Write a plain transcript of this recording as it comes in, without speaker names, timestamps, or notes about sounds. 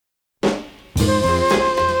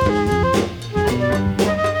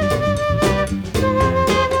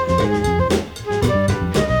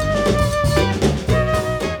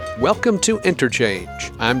Welcome to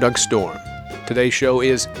Interchange. I'm Doug Storm. Today's show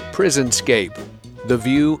is Prisonscape, the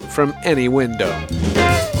view from any window.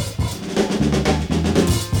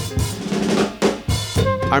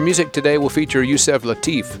 Our music today will feature Yusef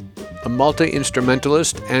Lateef, a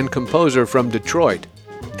multi-instrumentalist and composer from Detroit,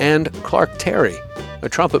 and Clark Terry, a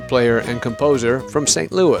trumpet player and composer from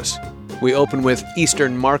St. Louis. We open with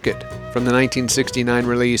Eastern Market from the 1969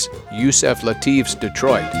 release Yusef Lateef's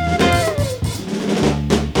Detroit.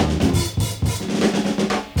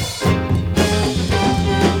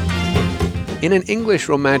 In an English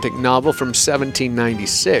romantic novel from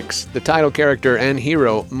 1796, the title character and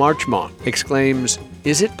hero, Marchmont, exclaims,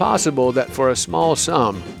 "Is it possible that for a small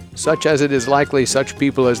sum, such as it is likely such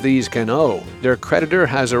people as these can owe, their creditor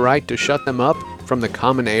has a right to shut them up from the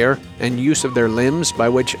common air and use of their limbs by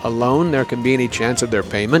which alone there can be any chance of their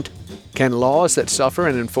payment? Can laws that suffer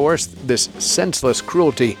and enforce this senseless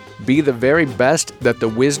cruelty be the very best that the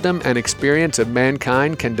wisdom and experience of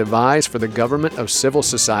mankind can devise for the government of civil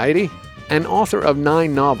society?" An author of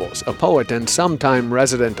 9 novels, a poet and sometime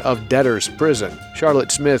resident of debtor's prison, Charlotte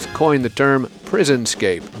Smith coined the term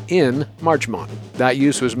prisonscape in Marchmont. That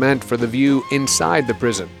use was meant for the view inside the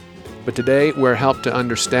prison. But today we're helped to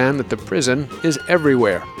understand that the prison is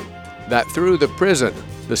everywhere. That through the prison,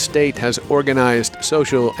 the state has organized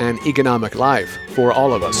social and economic life for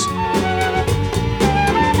all of us.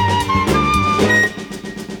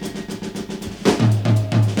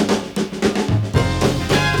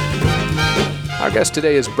 Our guest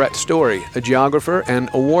today is Brett Story, a geographer and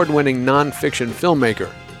award-winning nonfiction filmmaker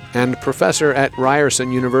and professor at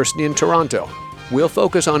Ryerson University in Toronto. We'll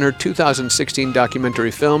focus on her 2016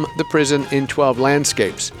 documentary film, The Prison in 12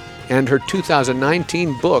 Landscapes, and her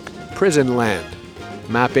 2019 book, Prison Land,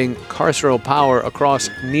 Mapping Carceral Power Across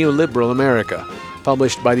Neoliberal America,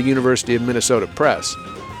 published by the University of Minnesota Press.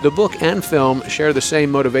 The book and film share the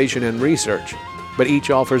same motivation and research, but each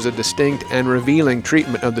offers a distinct and revealing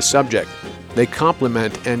treatment of the subject. They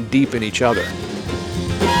complement and deepen each other.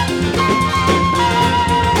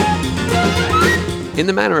 In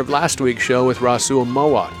the manner of last week's show with Rasul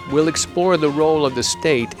Mowat, we'll explore the role of the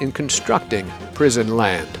state in constructing prison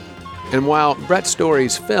land. And while Brett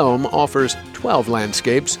Story's film offers 12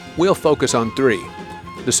 landscapes, we'll focus on 3.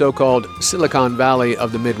 The so-called Silicon Valley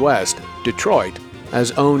of the Midwest, Detroit,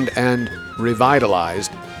 as owned and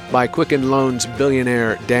revitalized by Quicken Loans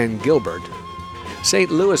billionaire Dan Gilbert.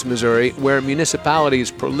 St. Louis, Missouri, where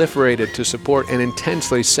municipalities proliferated to support an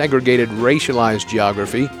intensely segregated racialized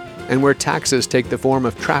geography, and where taxes take the form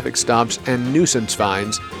of traffic stops and nuisance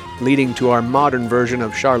fines, leading to our modern version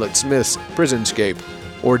of Charlotte Smith's Prisonscape,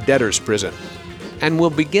 or debtor's prison. And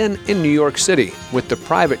we'll begin in New York City with the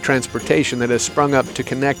private transportation that has sprung up to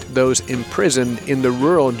connect those imprisoned in the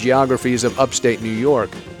rural geographies of upstate New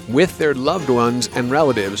York with their loved ones and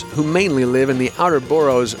relatives who mainly live in the outer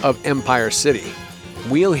boroughs of Empire City.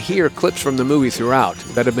 We'll hear clips from the movie throughout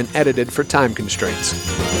that have been edited for time constraints.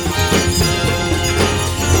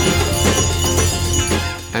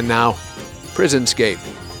 And now, Prisonscape,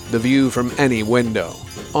 the view from any window,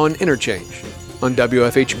 on Interchange, on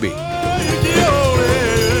WFHB.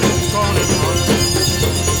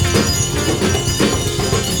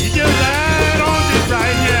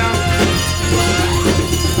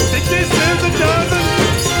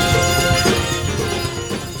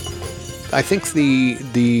 I think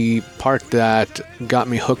the part that got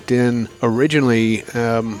me hooked in originally,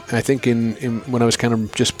 I think in when I was kind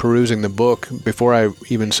of just perusing the book before I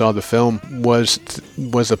even saw the film, was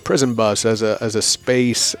a prison bus as a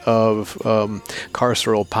space of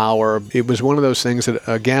carceral power. It was one of those things that,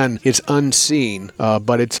 again, it's unseen,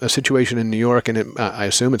 but it's a situation in New York, and I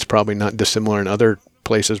assume it's probably not dissimilar in other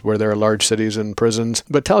places where there are large cities and prisons.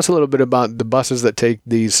 But tell us a little bit about the buses that take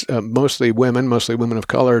these mostly women of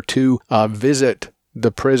color to visit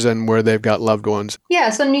the prison where they've got loved ones. Yeah,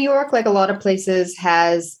 so New York, like a lot of places,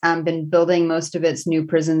 has been building most of its new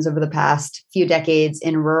prisons over the past few decades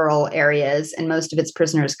in rural areas, and most of its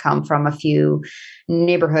prisoners come from a few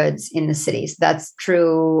neighborhoods in the city. So that's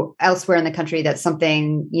true elsewhere in the country. That's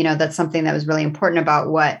something that was really important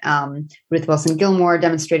about what Ruth Wilson Gilmore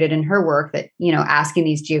demonstrated in her work, that, asking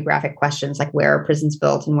these geographic questions like where are prisons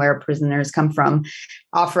built and where prisoners come from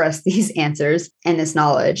offer us these answers and this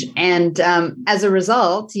knowledge. And as a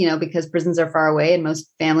result, because prisons are far away and most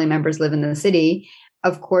family members live in the city,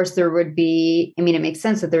 of course, there would be, it makes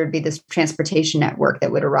sense that there would be this transportation network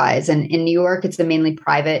that would arise. And in New York, it's a mainly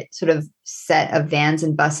private sort of set of vans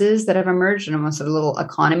and buses that have emerged, and almost a little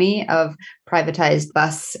economy of privatized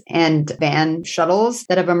bus and van shuttles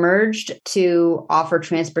that have emerged to offer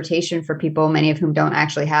transportation for people, many of whom don't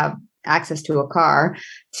actually have access to a car,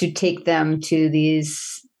 to take them to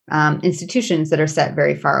these institutions that are set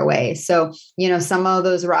very far away. So, some of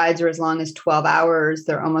those rides are as long as 12 hours.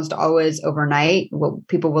 They're almost always overnight. What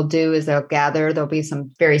people will do is they'll gather. There'll be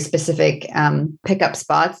some very specific pickup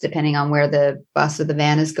spots depending on where the bus or the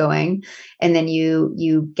van is going. And then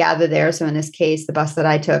you gather there. So in this case, the bus that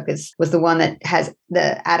I took was the one that has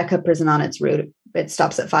the Attica prison on its route. It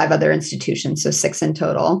stops at 5 other institutions, so 6 in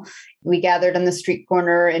total. We gathered on the street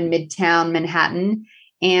corner in Midtown Manhattan.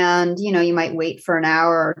 And, you might wait for an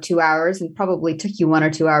hour or 2 hours, and probably took you 1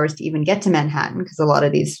 or 2 hours to even get to Manhattan, because a lot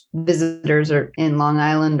of these visitors are in Long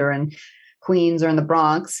Island or in Queens or in the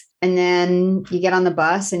Bronx. And then you get on the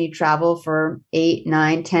bus and you travel for 8,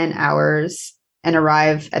 9, 10 hours and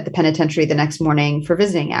arrive at the penitentiary the next morning for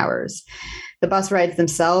visiting hours. The bus rides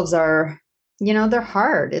themselves are, they're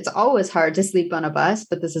hard. It's always hard to sleep on a bus,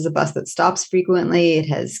 but this is a bus that stops frequently. It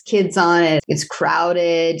has kids on it. It's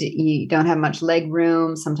crowded. You don't have much leg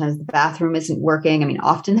room. Sometimes the bathroom isn't working. I mean,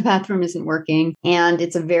 often the bathroom isn't working. And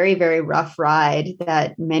it's a very, very rough ride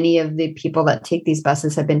that many of the people that take these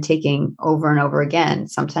buses have been taking over and over again,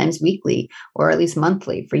 sometimes weekly or at least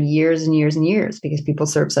monthly for years and years and years, because people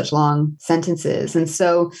serve such long sentences. And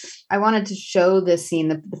so I wanted to show this scene.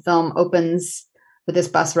 The film opens with this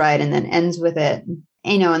bus ride and then ends with it,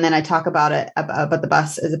 and then I talk about the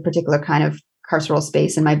bus as a particular kind of carceral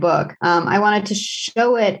space in my book. I wanted to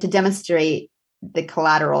show it to demonstrate the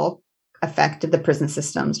collateral effect of the prison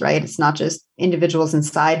systems, right? It's not just individuals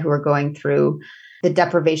inside who are going through the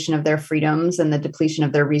deprivation of their freedoms and the depletion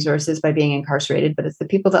of their resources by being incarcerated, but it's the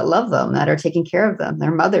people that love them, that are taking care of them,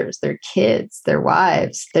 their mothers, their kids, their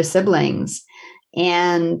wives, their siblings,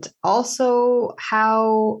 and also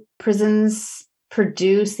how prisons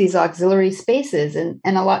produce these auxiliary spaces, and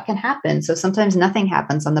a lot can happen. So sometimes nothing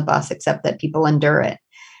happens on the bus except that people endure it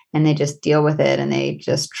and they just deal with it, and they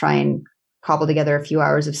just try and cobble together a few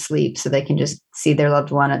hours of sleep so they can just see their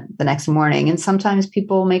loved one the next morning. And sometimes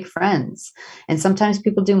people make friends, and sometimes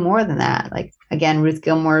people do more than that. Like, again, Ruth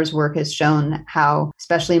Gilmore's work has shown how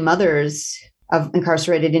especially mothers of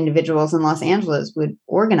incarcerated individuals in Los Angeles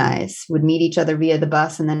would meet each other via the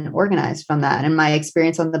bus and then organize from that. In my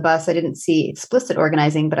experience on the bus, I didn't see explicit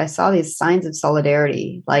organizing, but I saw these signs of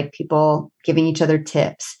solidarity, like people giving each other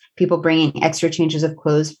tips, people bringing extra changes of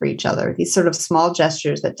clothes for each other, these sort of small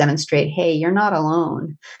gestures that demonstrate, hey, you're not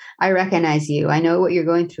alone. I recognize you. I know what you're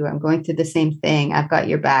going through. I'm going through the same thing. I've got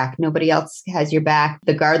your back. Nobody else has your back.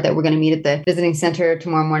 The guard that we're going to meet at the visiting center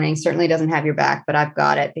tomorrow morning certainly doesn't have your back, but I've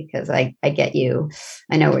got it because I get you.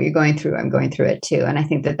 I know what you're going through. I'm going through it too. And I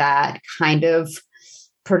think that kind of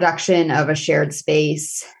production of a shared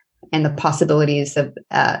space and the possibilities of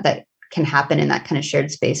that can happen in that kind of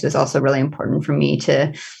shared space was also really important for me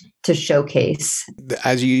to showcase.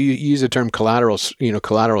 As you use the term collateral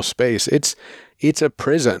space, it's a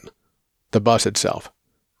prison, the bus itself.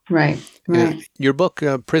 Right. Your book,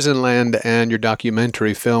 Prison Land, and your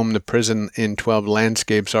documentary film, The Prison in 12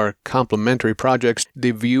 Landscapes, are complementary projects.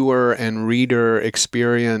 The viewer and reader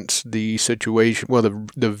experience the situation. Well,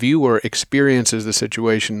 the viewer experiences the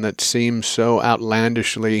situation that seems so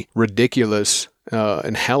outlandishly ridiculous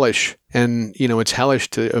and hellish. And, it's hellish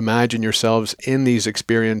to imagine yourselves in these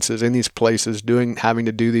experiences, in these places, having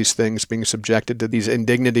to do these things, being subjected to these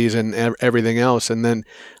indignities and everything else. And then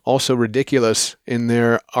also ridiculous in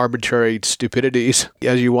their arbitrary stupidities.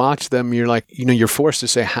 As you watch them, you're like, you're forced to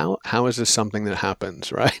say, how is this something that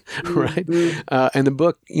happens? Right. Mm-hmm. Right. And the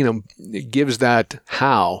book, gives that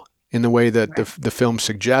how in the way that right. the film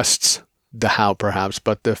suggests the how, perhaps,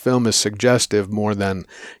 but the film is suggestive more than,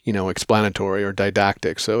 explanatory or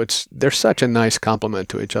didactic. So they're such a nice complement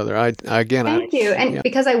to each other. Thank you. And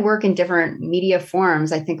because I work in different media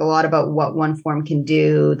forms, I think a lot about what one form can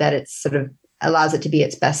do, that it's sort of allows it to be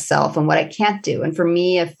its best self, and what it can't do. And for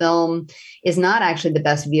me, a film is not actually the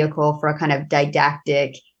best vehicle for a kind of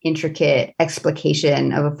didactic, intricate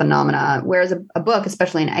explication of a phenomena, whereas a book,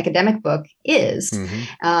 especially an academic book, is. Mm-hmm.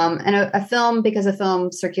 And a film, because a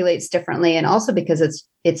film circulates differently, and also because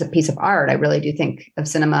it's a piece of art. I really do think of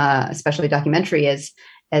cinema, especially documentary, as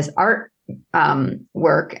art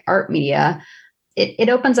work, art media. It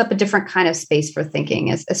opens up a different kind of space for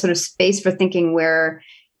thinking, as a sort of space for thinking where,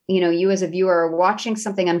 you as a viewer are watching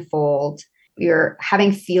something unfold. You're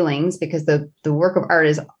having feelings because the work of art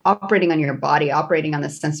is operating on your body, operating on the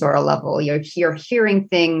sensorial level. You're hearing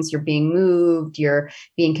things, you're being moved, you're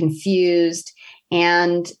being confused.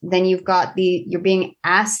 And then you're being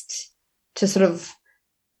asked to sort of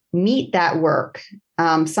meet that work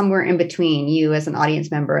somewhere in between you as an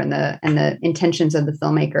audience member and the intentions of the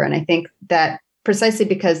filmmaker. And I think that precisely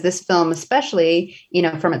because this film, especially,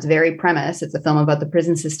 from its very premise, it's a film about the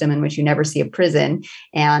prison system in which you never see a prison.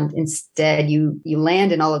 And instead you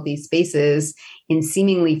land in all of these spaces in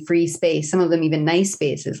seemingly free space, some of them even nice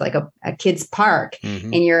spaces, like a kid's park.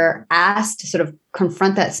 Mm-hmm. And you're asked to sort of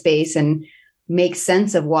confront that space and make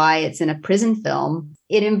sense of why it's in a prison film.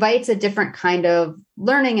 It invites a different kind of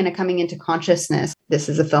learning and a coming into consciousness. This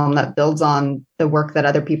is a film that builds on the work that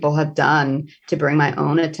other people have done to bring my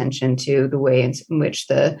own attention to the way in which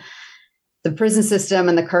the prison system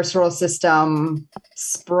and the carceral system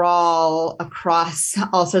sprawl across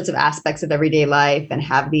all sorts of aspects of everyday life and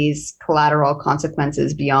have these collateral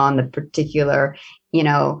consequences beyond the particular,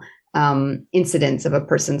 incidents of a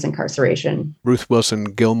person's incarceration. Ruth Wilson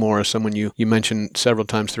Gilmore is someone you mentioned several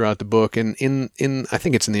times throughout the book. And in I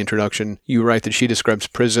think it's in the introduction, you write that she describes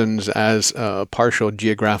prisons as partial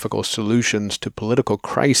geographical solutions to political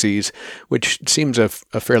crises, which seems a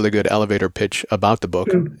fairly good elevator pitch about the book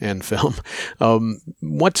and film.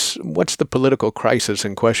 What's the political crisis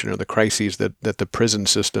in question, or the crises that the prison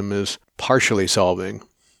system is partially solving?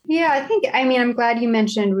 Yeah, I'm glad you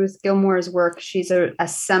mentioned Ruth Gilmore's work. She's a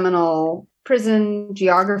seminal prison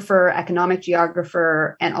geographer, economic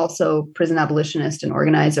geographer, and also prison abolitionist and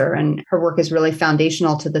organizer. And her work is really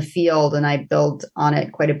foundational to the field, and I build on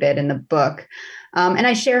it quite a bit in the book. And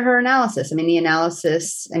I share her analysis. The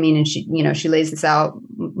analysis, and she lays this out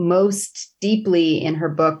most deeply in her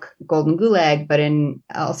book, Golden Gulag, but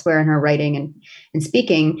elsewhere in her writing and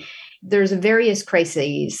speaking, there's various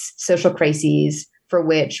crises, social crises, for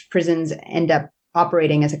which prisons end up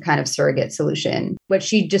operating as a kind of surrogate solution. What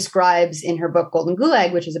she describes in her book, Golden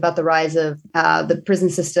Gulag, which is about the rise of the prison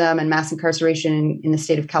system and mass incarceration in the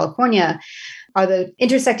state of California, are the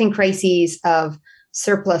intersecting crises of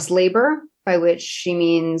surplus labor, by which she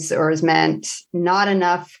means or is meant not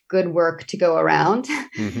enough good work to go around,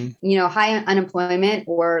 mm-hmm. High unemployment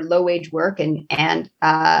or low wage work and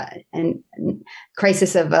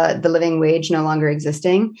crisis of the living wage no longer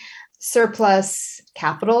existing. Surplus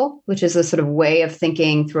capital, which is a sort of way of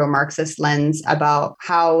thinking through a Marxist lens about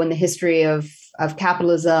how in the history of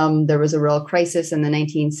capitalism, there was a real crisis in the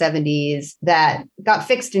 1970s that got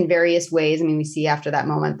fixed in various ways. We see after that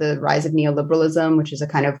moment the rise of neoliberalism, which is a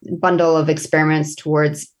kind of bundle of experiments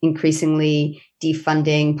towards increasingly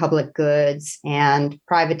defunding public goods and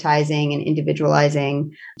privatizing and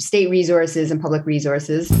individualizing state resources and public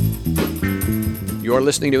resources. You're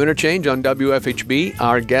listening to Interchange on WFHB.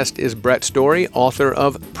 Our guest is Brett Story, author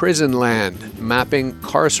of Prison Land, Mapping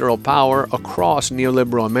Carceral Power Across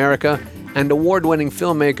Neoliberal America, and award-winning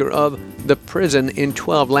filmmaker of The Prison in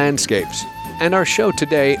 12 Landscapes. And our show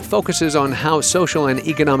today focuses on how social and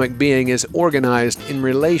economic being is organized in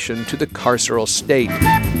relation to the carceral state.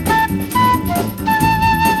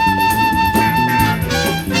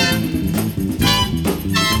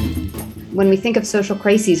 When we think of social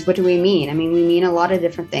crises, what do we mean? We mean a lot of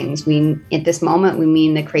different things. At this moment, we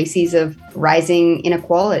mean the crises of rising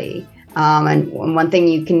inequality. And one thing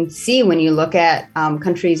you can see when you look at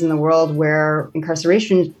countries in the world where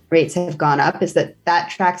incarceration rates have gone up is that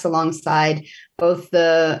tracks alongside both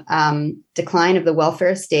the decline of the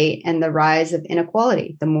welfare state and the rise of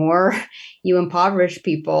inequality. The more you impoverish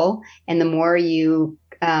people and the more you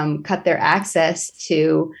cut their access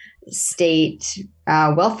to state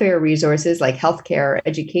welfare resources like healthcare,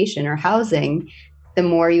 education, or housing, the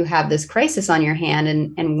more you have this crisis on your hand.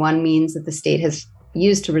 And one means that the state has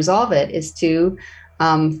used to resolve it is to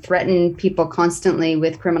threaten people constantly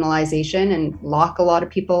with criminalization and lock a lot of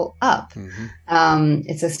people up. Mm-hmm.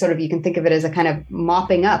 It's a sort of, you can think of it as a kind of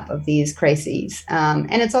mopping up of these crises.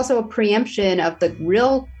 And it's also a preemption of the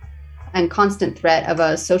real and constant threat of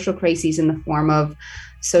a social crisis in the form of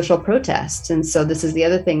social protests. And so this is the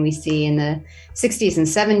other thing we see in the 60s and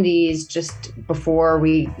 70s, just before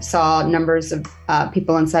we saw numbers of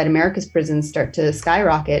people inside America's prisons start to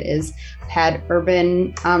skyrocket, is had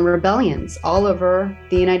urban rebellions all over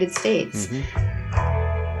the United States. Mm-hmm.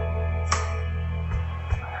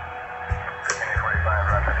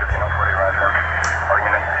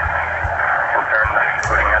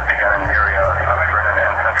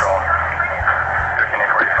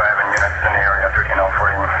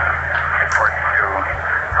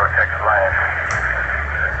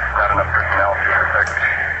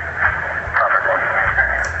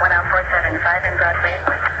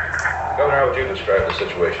 Governor, how would you describe the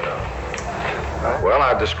situation now? Well,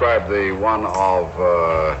 I describe the one of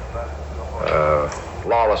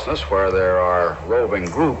lawlessness, where there are roving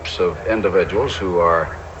groups of individuals who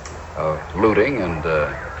are looting and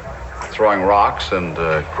throwing rocks and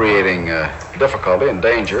creating difficulty and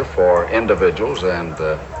danger for individuals and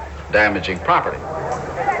damaging property.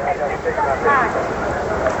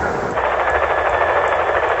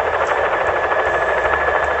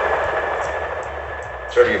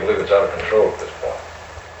 is out of control at this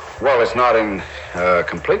point? Well, it's not in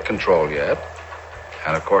complete control yet.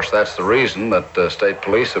 And of course, that's the reason that state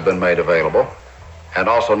police have been made available, and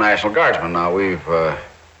also National Guardsmen. Now, we've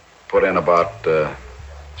put in about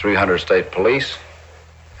 300 state police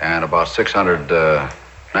and about 600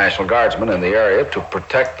 National Guardsmen in the area to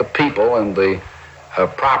protect the people and the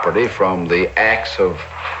property from the acts of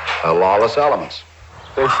lawless elements.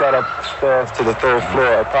 They shot up stairs to the third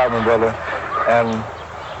floor apartment building, and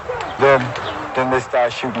then they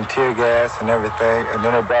started shooting tear gas and everything, and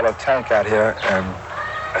then they brought a tank out here, and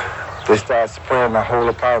they started spraying the whole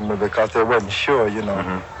apartment because they wasn't sure, you know.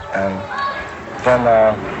 Mm-hmm. And then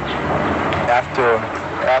after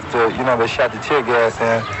they shot the tear gas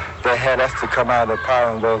in, they had us to come out of the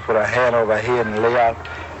apartment building with our hand over our head and lay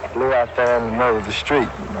out there in the middle of the street.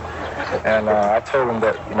 And I told them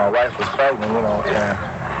that my wife was pregnant, you know, and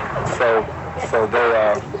so they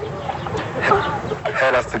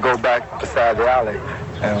had us to go back beside the alley,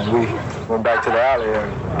 and we went back to the alley,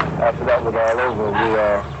 and after that was all over,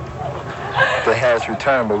 the has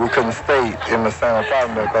returned, but we couldn't stay in the same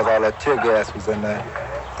apartment because all that tear gas was in there.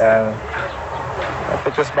 And I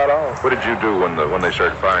think that's about all. What did you do when they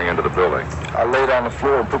started firing into the building? I laid on the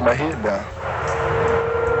floor and put my head down.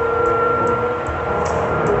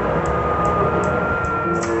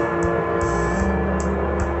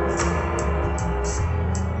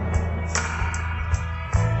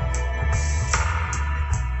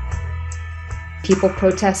 People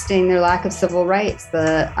protesting their lack of civil rights,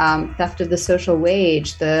 the theft of the social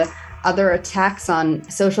wage, the other attacks on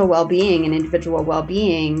social well-being and individual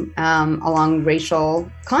well-being along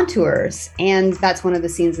racial contours. And that's one of the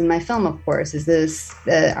scenes in my film, of course, is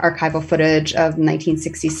the archival footage of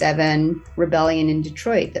 1967 rebellion in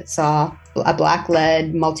Detroit that saw a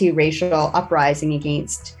Black-led multiracial uprising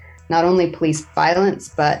against not only police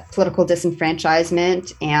violence, but political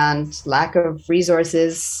disenfranchisement and lack of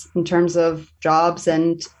resources in terms of jobs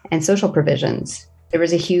and social provisions. There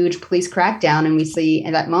was a huge police crackdown, and we see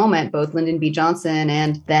at that moment both Lyndon B. Johnson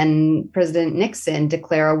and then President Nixon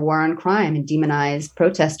declare a war on crime and demonize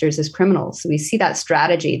protesters as criminals. So we see that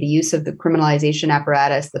strategy, the use of the criminalization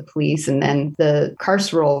apparatus, the police, and then the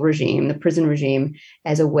carceral regime, the prison regime,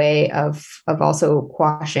 as a way of also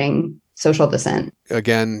quashing social dissent.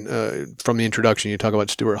 Again, from the introduction, you talk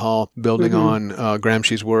about Stuart Hall building on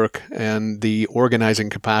Gramsci's work and the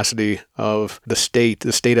organizing capacity of the state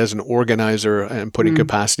as an organizer and putting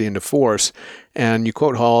capacity into force. And you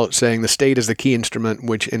quote Hall saying, "The state is the key instrument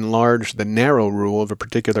which enlarged the narrow rule of a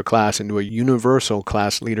particular class into a universal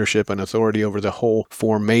class leadership and authority over the whole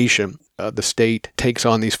formation." The state takes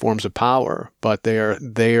on these forms of power, but they are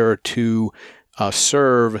there to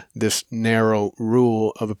serve this narrow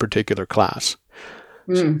rule of a particular class.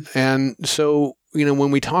 And so, when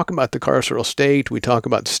we talk about the carceral state, we talk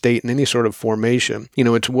about the state in any sort of formation.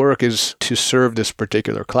 Its work is to serve this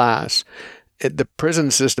particular class. The prison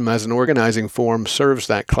system as an organizing form serves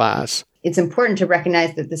that class. It's important to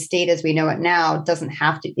recognize that the state as we know it now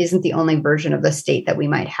isn't the only version of the state that we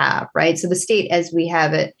might have, right? So the state as we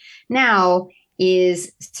have it now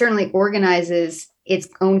certainly organizes its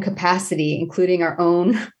own capacity, including our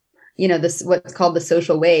own, what's called the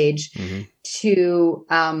social wage, to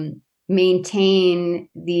maintain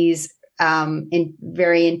these in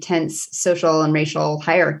very intense social and racial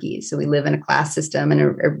hierarchies. So we live in a class system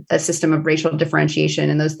and a system of racial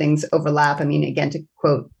differentiation, and those things overlap. I mean, again, to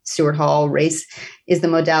quote Stuart Hall, race is the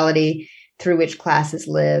modality through which class is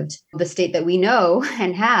lived. The state that we know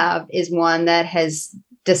and have is one that has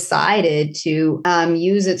decided to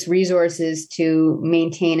use its resources to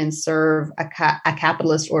maintain and serve a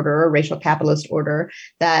capitalist order, a racial capitalist order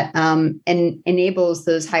that enables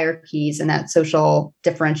those hierarchies and that social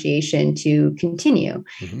differentiation to continue.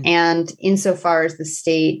 And insofar as the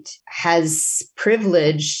state has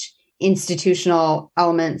privileged institutional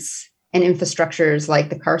elements and infrastructures like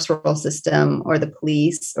the carceral system or the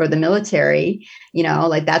police or the military,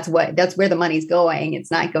 that's where the money's going.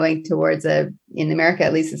 It's not going towards in America,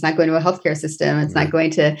 at least, it's not going to a healthcare system. It's not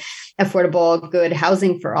going to affordable, good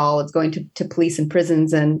housing for all. It's going to police and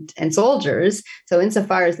prisons and soldiers. So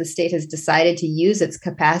insofar as the state has decided to use its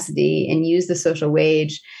capacity and use the social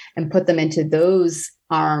wage and put them into those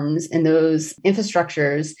arms and those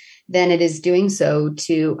infrastructures, then it is doing so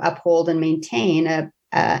to uphold and maintain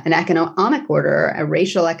an economic order, a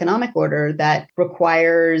racial economic order that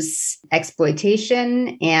requires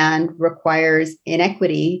exploitation and requires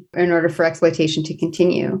inequity in order for exploitation to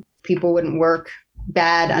continue. People wouldn't work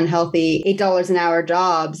bad, unhealthy $8 an hour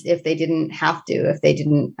jobs if they didn't have to,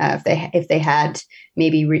 if they had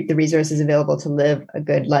maybe the resources available to live a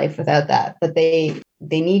good life without that. But they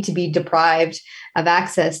need to be deprived of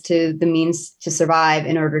access to the means to survive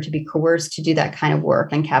in order to be coerced to do that kind of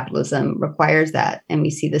work. And capitalism requires that. And we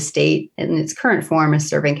see the state in its current form as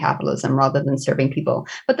serving capitalism rather than serving people.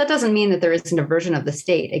 But that doesn't mean that there isn't a version of the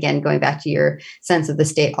state. Again, going back to your sense of the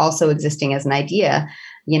state also existing as an idea,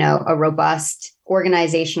 a robust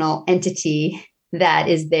organizational entity that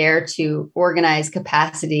is there to organize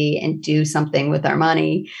capacity and do something with our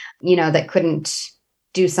money, that couldn't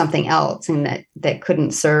do something else and that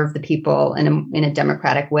couldn't serve the people in a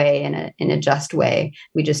democratic way, in a just way.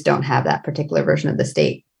 We just don't have that particular version of the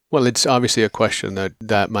state. Well, it's obviously a question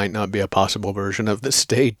that might not be a possible version of the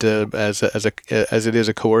state as it is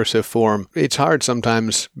a coercive form. It's hard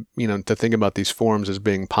sometimes, to think about these forms as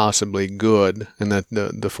being possibly good, and that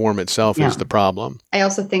the form itself is the problem. I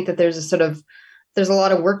also think that there's a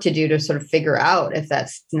lot of work to do to sort of figure out if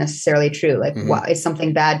that's necessarily true. Like, is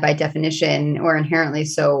something bad by definition or inherently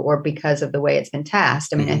so, or because of the way it's been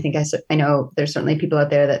tasked? I mean, I know there's certainly people out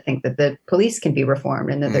there that think that the police can be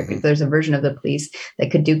reformed and that there's a version of the police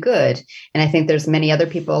that could do good. And I think there's many other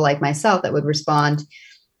people like myself that would respond,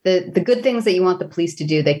 the good things that you want the police to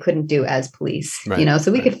do, they couldn't do as police,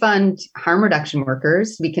 so we could fund harm reduction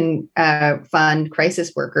workers. We can fund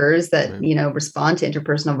crisis workers that, respond to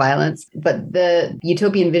interpersonal violence. But the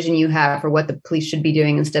utopian vision you have for what the police should be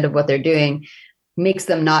doing instead of what they're doing makes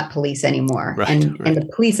them not police anymore. And the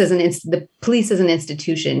police as an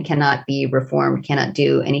institution cannot be reformed, cannot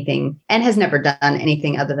do anything, and has never done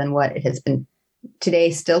anything other than what it has been today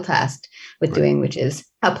still tasked with doing, which is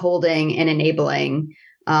upholding and enabling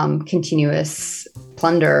continuous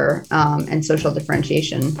plunder and social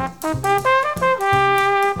differentiation.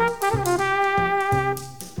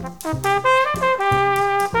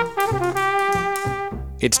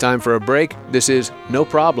 It's time for a break. This is No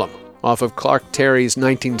Problem, off of Clark Terry's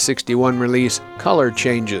 1961 release Color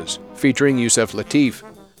Changes, featuring Yusef Lateef.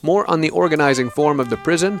 More on the organizing form of the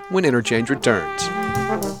prison when Interchange returns.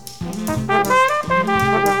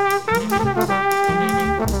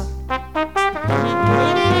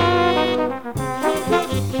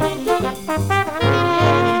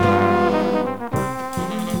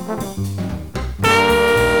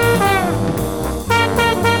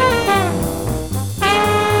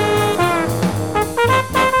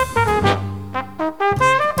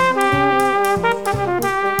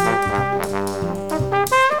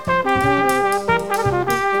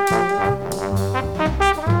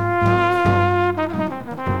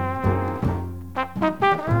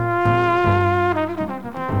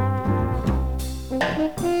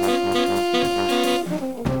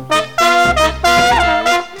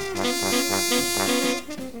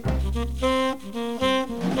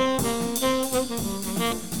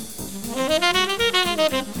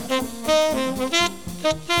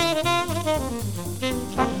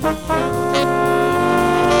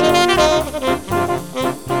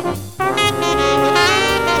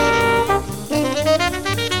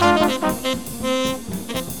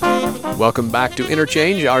 Welcome back to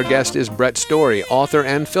Interchange. Our guest is Brett Story, author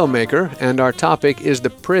and filmmaker, and our topic is the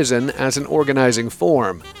prison as an organizing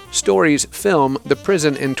form. Story's film, The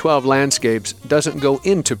Prison in 12 Landscapes, doesn't go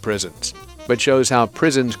into prisons, but shows how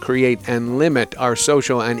prisons create and limit our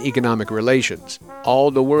social and economic relations. All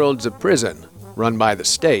the world's a prison, run by the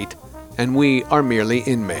state, and we are merely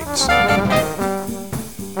inmates.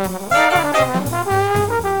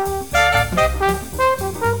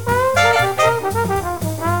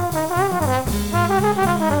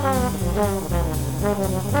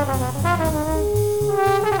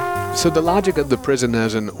 So the logic of the prison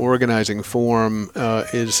as an organizing form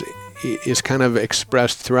is kind of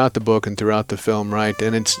expressed throughout the book and throughout the film, right?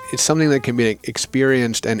 And it's something that can be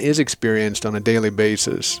experienced and is experienced on a daily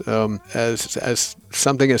basis, as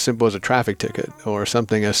something as simple as a traffic ticket, or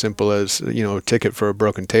something as simple as a ticket for a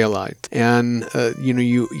broken taillight. And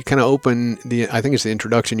you kind of open I think it's the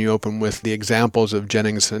introduction. You open with the examples of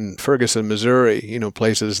Jennings and Ferguson, Missouri.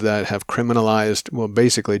 Places that have criminalized, well,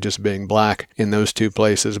 basically just being black in those two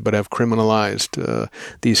places, but have criminalized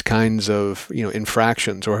these kinds of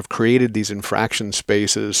infractions, or have created these infraction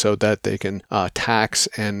spaces so that they can tax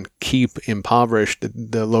and keep impoverished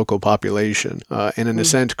the local population, and in a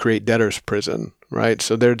sense create debtor's prison. Right,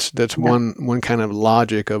 so that's one kind of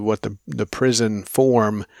logic of what the prison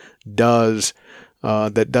form does,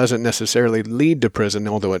 that doesn't necessarily lead to prison,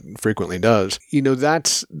 although it frequently does.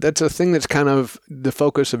 That's a thing that's kind of the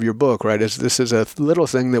focus of your book, right? This is a little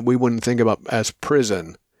thing that we wouldn't think about as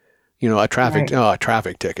prison. A traffic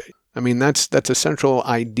ticket. I mean, that's a central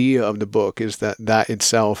idea of the book, is that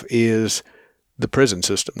itself is the prison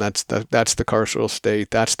system. That's the carceral state.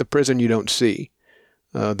 That's the prison you don't see,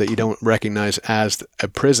 that you don't recognize as a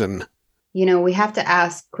prison. You know, we have to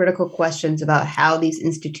ask critical questions about how these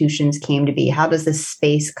institutions came to be. How does this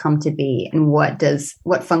space come to be, and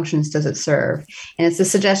what functions does it serve? And it's the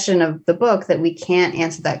suggestion of the book that we can't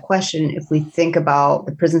answer that question if we think about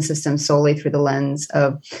the prison system solely through the lens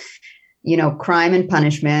of, you know, crime and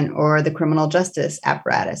punishment or the criminal justice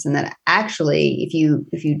apparatus. And that actually, if you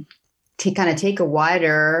kind of take a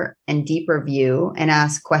wider and deeper view and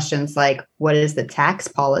ask questions like, what is the tax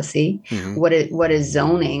policy? Mm-hmm. What is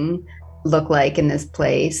zoning look like in this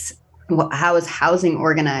place? How is housing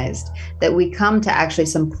organized? That we come to actually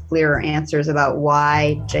some clearer answers about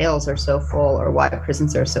why jails are so full or why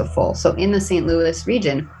prisons are so full. So in the St. Louis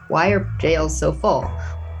region, why are jails so full?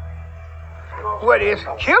 What is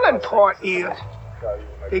killing part is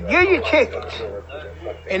they give you tickets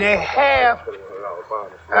and they have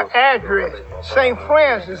an address. St.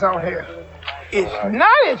 Francis on here. It's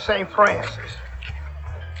not in St. Francis.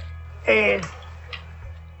 And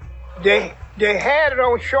they had it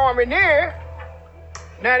on Charmier.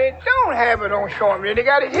 Now they don't have it on Charmier. They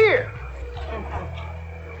got it here.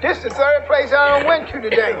 This is the third place I done went to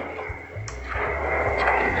today.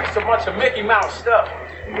 It's a bunch of Mickey Mouse stuff.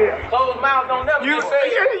 Yeah. Closed mouth don't never get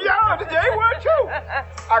fed. Y'all today were too.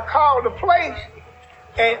 I called the place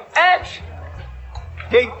and asked.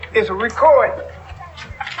 It's a recording.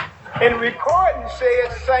 And the recording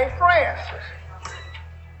says St. Francis.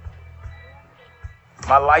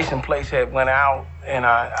 My license plates had went out, and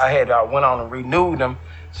I had went on and renewed them.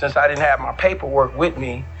 Since I didn't have my paperwork with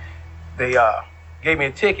me, they gave me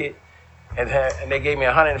a ticket, and they gave me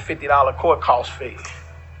a $150 court cost fee.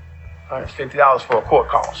 $150 for a court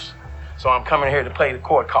cost. So I'm coming here to pay the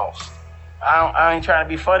court cost. I ain't trying to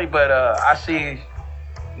be funny, but I see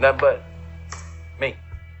nothing but me.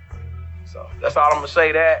 So that's all I'm gonna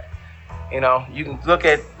say. That, you know, you can look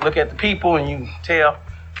at the people and you can tell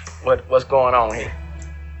what's going on here.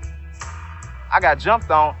 I got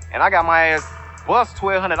jumped on and I got my ass bust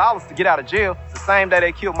 $1,200 to get out of jail the same day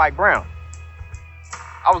they killed Mike Brown.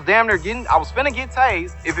 I was finna get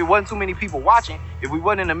tased if it wasn't too many people watching, if we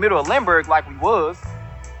wasn't in the middle of Lindbergh like we was.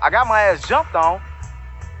 I got my ass jumped on.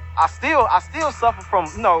 I still suffer from,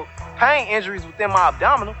 you know, pain injuries within my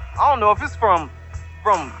abdominal. I don't know if it's from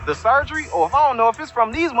the surgery or if I don't know if it's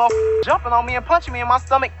from these motherfuckers jumping on me and punching me in my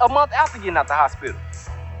stomach a month after getting out the hospital.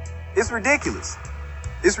 It's ridiculous.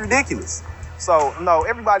 It's ridiculous. So, no,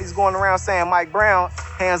 everybody's going around saying Mike Brown,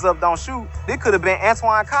 hands up, don't shoot. It could have been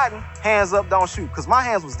Antoine Cotton, hands up, don't shoot. Because my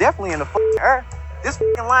hands was definitely in the air. This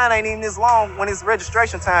line ain't even this long when it's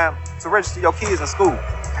registration time to register your kids in school.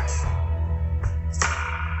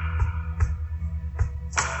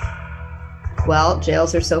 Well,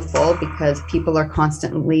 jails are so full because people are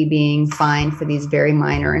constantly being fined for these very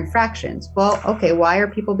minor infractions. Well, okay, why are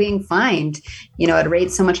people being fined, you know, at a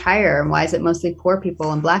rate so much higher? And why is it mostly poor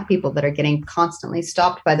people and Black people that are getting constantly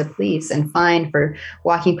stopped by the police and fined for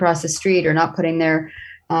walking across the street or not putting their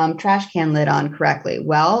trash can lid on correctly?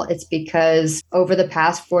 Well, it's because over the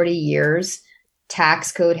past 40 years,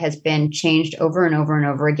 tax code has been changed over and over and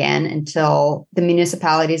over again until the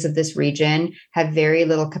municipalities of this region have very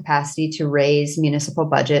little capacity to raise municipal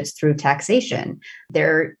budgets through taxation.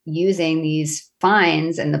 They're using these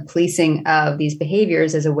fines and the policing of these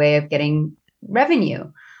behaviors as a way of getting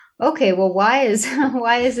revenue. Okay, well, why is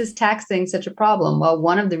this tax thing such a problem? Well,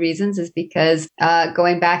 one of the reasons is because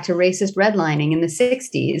going back to racist redlining in the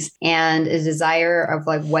 60s and a desire of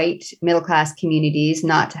like white middle class communities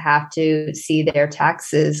not to have to see their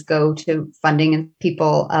taxes go to funding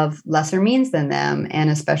people of lesser means than them,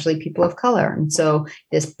 and especially people of color. And so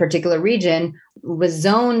this particular region was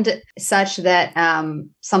zoned such that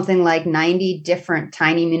something like 90 different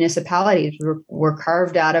tiny municipalities were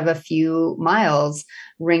carved out of a few miles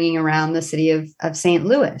ringing around the city of St.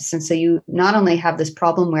 Louis. And so you not only have this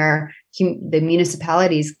problem where the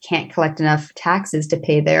municipalities can't collect enough taxes to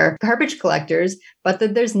pay their garbage collectors, but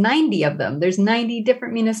that there's 90 of them. There's 90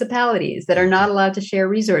 different municipalities that are not allowed to share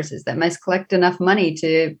resources, that must collect enough money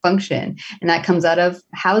to function. And that comes out of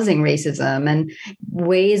housing racism and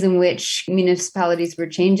ways in which municipalities were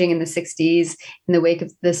changing in the 60s in the wake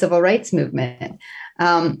of the civil rights movement.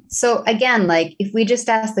 So again, like if we just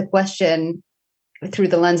ask the question through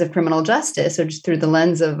the lens of criminal justice or just through the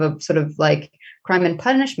lens of a sort of like crime and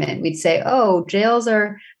punishment, we'd say, oh, jails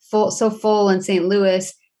are so full in St.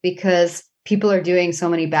 Louis because people are doing so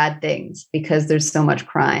many bad things because there's so much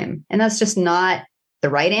crime. And that's just not the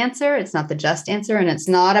right answer. It's not the just answer. And it's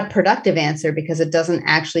not a productive answer because it doesn't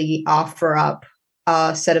actually offer up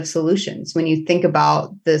a set of solutions. When you think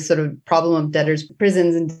about the sort of problem of debtors'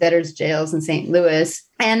 prisons and debtors' jails in St. Louis,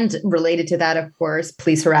 and related to that, of course,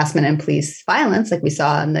 police harassment and police violence, like we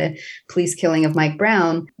saw in the police killing of Mike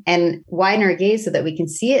Brown, and widen our gaze so that we can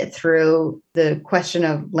see it through the question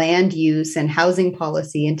of land use and housing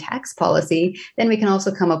policy and tax policy, then we can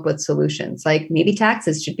also come up with solutions. Like maybe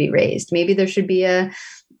taxes should be raised. Maybe there should be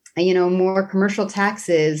more commercial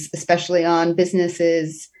taxes, especially on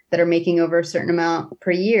businesses that are making over a certain amount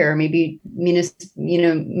per year. Maybe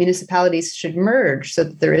municipalities should merge so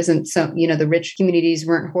that there isn't the rich communities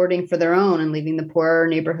weren't hoarding for their own and leaving the poorer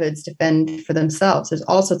neighborhoods to fend for themselves. There's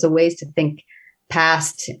all sorts of ways to think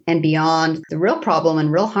past and beyond the real problem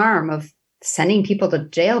and real harm of sending people to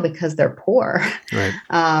jail because they're poor. Right.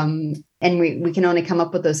 And we can only come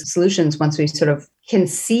up with those solutions once we sort of can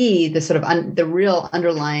see the sort of the real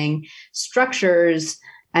underlying structures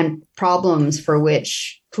and problems for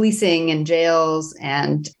which policing and jails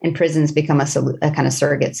and prisons become a kind of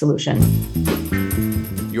surrogate solution.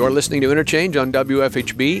 You're listening to Interchange on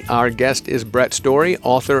WFHB. Our guest is Brett Story,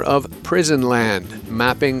 author of Prison Land,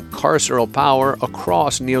 Mapping Carceral Power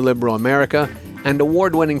Across Neoliberal America, and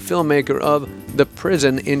award-winning filmmaker of The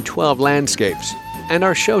Prison in 12 Landscapes. And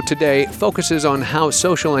our show today focuses on how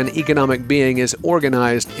social and economic being is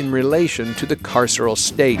organized in relation to the carceral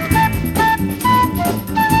state.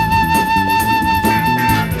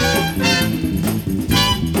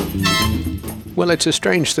 Well, it's a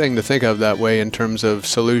strange thing to think of that way in terms of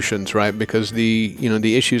solutions, right? Because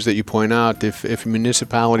the issues that you point out, if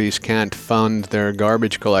municipalities can't fund their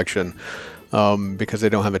garbage collection because they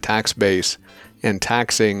don't have a tax base, and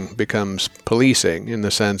taxing becomes policing in the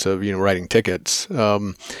sense of writing tickets.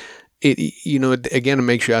 It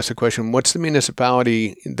makes you ask the question: what's the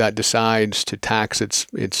municipality that decides to tax its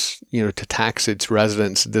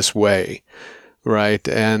residents this way, right?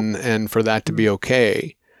 And for that to be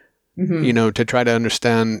okay. Mm-hmm. To try to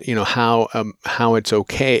understand, how it's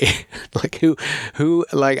okay. Like who,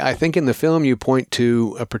 I think in the film you point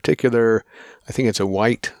to a particular, I think it's a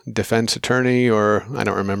white defense attorney, or I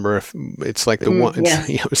don't remember if it's like the one. Yeah.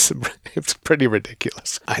 It's pretty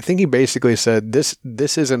ridiculous. I think he basically said this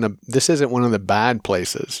isn't one of the bad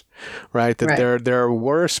places, right? That right. there are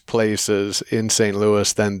worse places in St.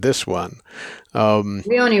 Louis than this one.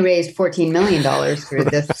 We only raised $14 million through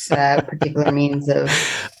this particular means of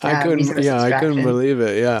I couldn't believe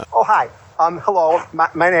it. Yeah. Oh, hi. Hello.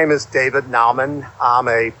 My name is David Nauman. I'm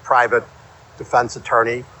a private defense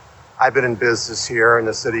attorney. I've been in business here in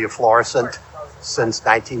the city of Florissant since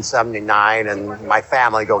 1979, and my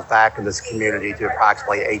family goes back in this community to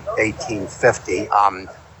approximately 1850.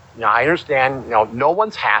 I understand, no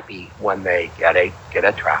one's happy when they get a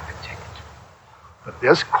traffic ticket, but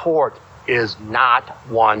this court is not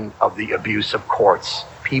one of the abusive courts.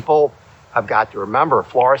 People have got to remember,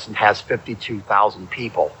 Florissant has 52,000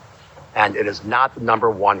 people, and it is not the number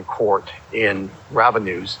one court in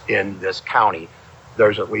revenues in this county.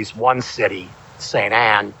 There's at least one city, St.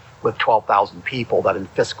 Anne, with 12,000 people that in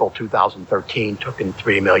fiscal 2013 took in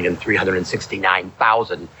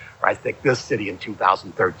 $3,369,000. I think this city in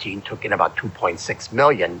 2013 took in about 2.6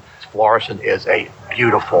 million. Florissant is a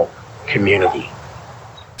beautiful community.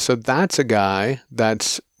 So that's a guy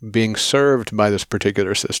that's being served by this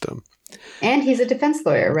particular system. And he's a defense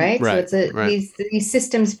lawyer, right? Right, So these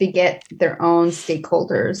systems beget their own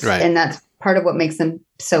stakeholders. Right. And that's part of what makes them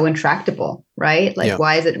so intractable, right? Like,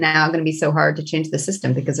 why is it now going to be so hard to change the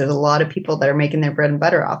system? Because there's a lot of people that are making their bread and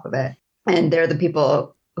butter off of it. And they're the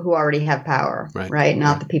people who already have power, right?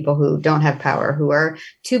 Not the people who don't have power, who are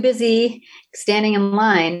too busy standing in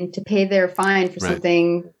line to pay their fine for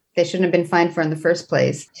something they shouldn't have been fined for in the first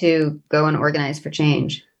place, to go and organize for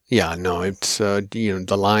change. Yeah, no, it's,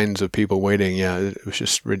 the lines of people waiting. Yeah, it was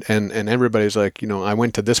just, and everybody's like, I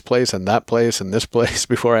went to this place and this place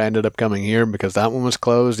before I ended up coming here because that one was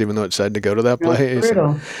closed, even though it said to go to that place.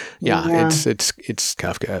 And, it's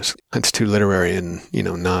Kafkaesque. It's too literary and,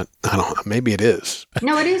 not, I don't know, maybe it is.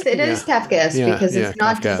 No, it is. It is Kafkaesque because it's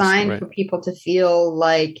not Kafkaesque, designed for people to feel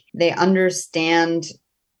like they understand.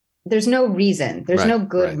 There's no reason. There's no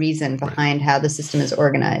good reason behind how the system is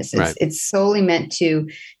organized. It's solely meant to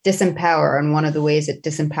disempower. And one of the ways it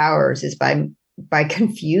disempowers is by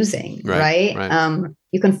confusing, right?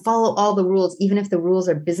 You can follow all the rules, even if the rules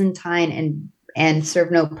are Byzantine and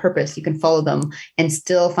serve no purpose. You can follow them and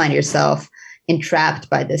still find yourself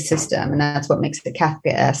entrapped by this system. And that's what makes it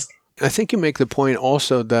Kafkaesque. I think you make the point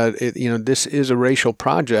also that this is a racial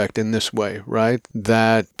project in this way, right?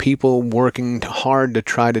 That people working hard to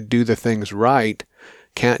try to do the things right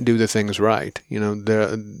can't do the things right.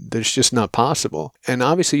 There's just not possible. And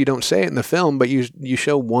obviously you don't say it in the film, but you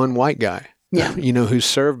show one white guy. who's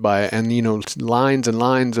served by it, and, lines and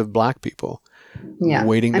lines of black people. Yeah.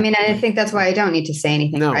 Waiting. I think that's why I don't need to say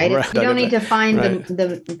anything, right? You don't need to find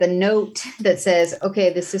the note that says,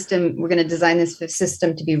 okay, the system, we're going to design this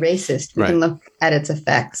system to be racist. We can look at its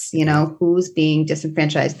effects, who's being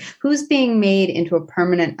disenfranchised, who's being made into a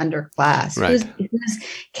permanent underclass, who's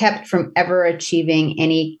kept from ever achieving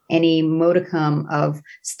any modicum of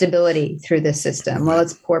stability through this system. Well,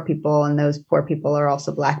 it's poor people, and those poor people are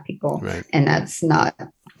also black people. And that's not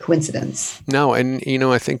coincidence. No, and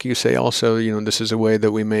I think you say also, this is a way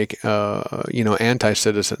that we make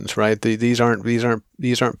anti-citizens, right? These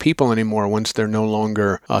aren't people anymore once they're no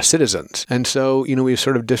longer citizens, and so we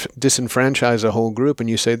sort of disenfranchise a whole group. And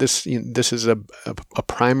you say this is a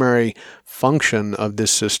primary function of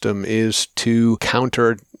this system is to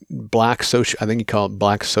counter black I think you call it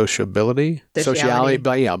black sociality,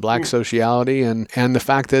 black sociality, and the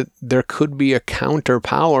fact that there could be a counter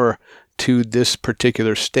power to this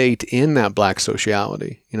particular state in that black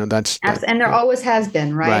sociality. And there always has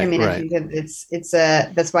been, right? I think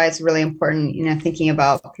that that's why it's really important, thinking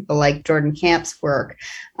about people like Jordan Camp's work,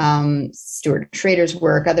 Stuart Schrader's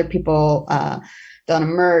work, other people, Donna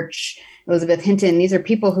Murch, Elizabeth Hinton. These are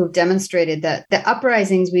people who've demonstrated that the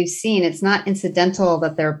uprisings we've seen, it's not incidental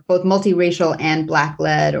that they're both multiracial and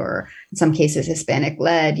Black-led, or in some cases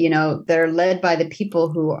Hispanic-led. They're led by the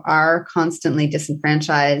people who are constantly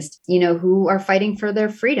disenfranchised, who are fighting for their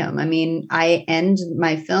freedom. I end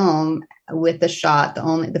my film with a shot,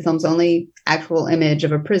 the film's only actual image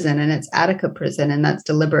of a prison, and it's Attica Prison, and that's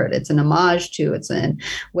deliberate. It's an homage to, it's a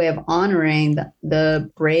way of honoring the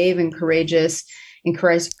brave and courageous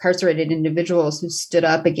incarcerated individuals who stood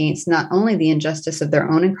up against not only the injustice of their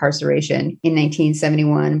own incarceration in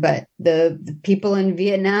 1971, but the people in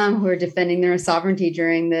Vietnam who are defending their sovereignty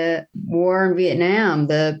during the war in Vietnam,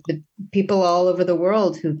 the people all over the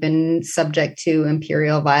world who've been subject to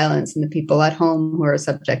imperial violence, and the people at home who are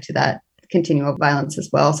subject to that continual violence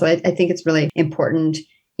as well. So I think it's really important.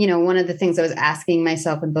 One of the things I was asking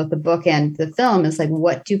myself in both the book and the film is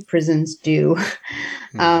what do prisons do?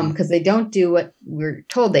 Because they don't do what we're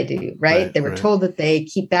told they do, right? They were told that they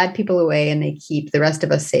keep bad people away and they keep the rest of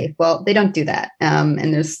us safe. Well, they don't do that.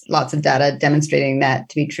 And there's lots of data demonstrating that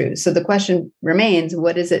to be true. So the question remains,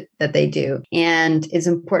 what is it that they do? And it's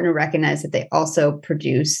important to recognize that they also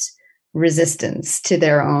produce resistance to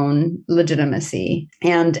their own legitimacy.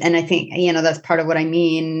 And I think, that's part of what I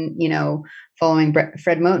mean, following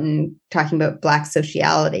Fred Moten talking about black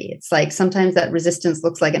sociality. It's sometimes that resistance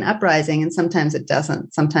looks like an uprising, and sometimes it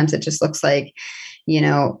doesn't. Sometimes it just looks like,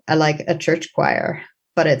 like a church choir.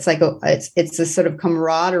 But it's it's a sort of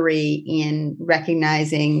camaraderie in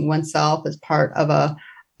recognizing oneself as part of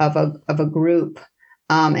a group,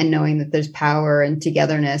 and knowing that there's power and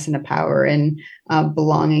togetherness, and a power in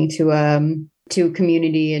belonging to a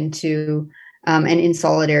community, and and in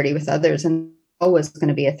solidarity with others. And always going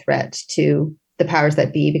to be a threat to the powers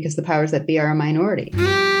that be, because the powers that be are a minority.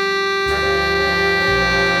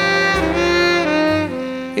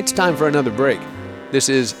 It's time for another break. This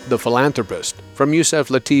is The Philanthropist from Yusef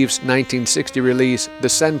Lateef's 1960 release, The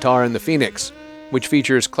Centaur and the Phoenix, which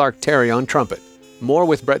features Clark Terry on trumpet. More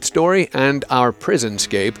with Brett Story and our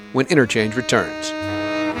Prisonscape when Interchange returns.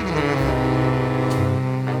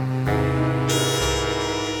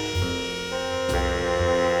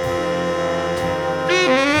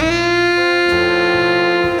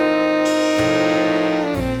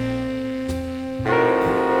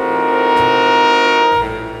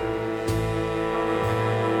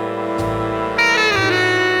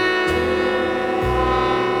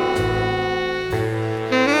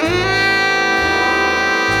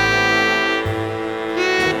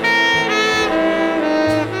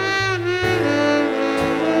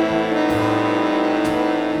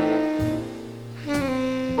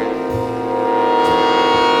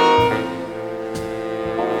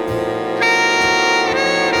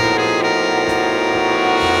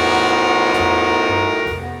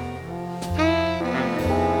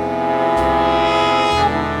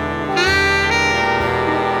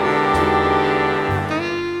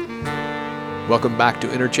 Welcome back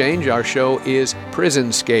to Interchange. Our show is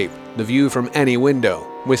Prisonscape, the view from any window,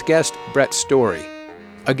 with guest Brett Story.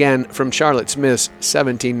 Again, from Charlotte Smith's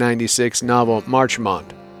 1796 novel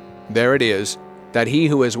Marchmont. There it is, that he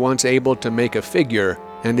who is once able to make a figure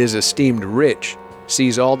and is esteemed rich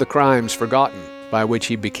sees all the crimes forgotten by which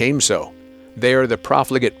he became so. There the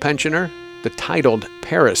profligate pensioner, the titled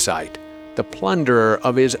parasite, the plunderer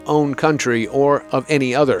of his own country or of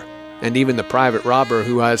any other, and even the private robber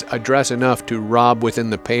who has address enough to rob within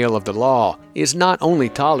the pale of the law, is not only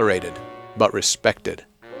tolerated, but respected.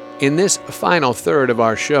 In this final third of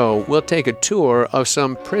our show, we'll take a tour of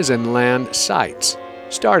some prison land sites,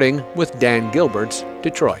 starting with Dan Gilbert's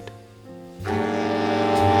Detroit.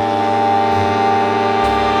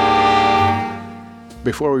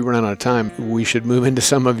 Before we run out of time, we should move into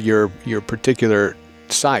some of your particular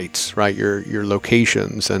sites, right? Your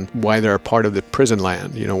locations and why they're a part of the prison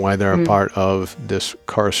land, why they're a part of this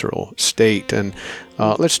carceral state. And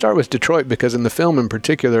let's start with Detroit, because in the film in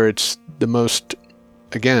particular, it's the most,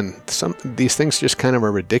 again, these things just kind of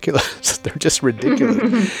are ridiculous. They're just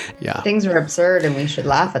ridiculous. Yeah. Things are absurd and we should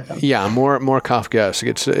laugh at them. Yeah, more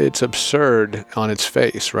Kafkaesque. It's absurd on its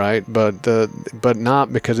face, right? But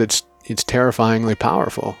not because it's terrifyingly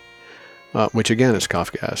powerful. Which again is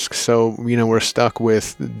Kafkaesque. So, we're stuck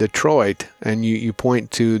with Detroit, and you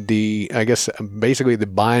point to basically the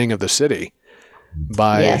buying of the city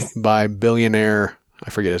by billionaire, I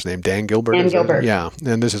forget his name, Dan Gilbert. Dan Gilbert. Yeah,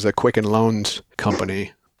 and this is a Quicken Loans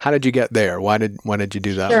company. How did you get there? Why did you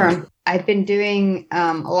do that? Sure. I've been doing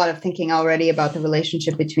a lot of thinking already about the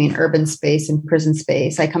relationship between urban space and prison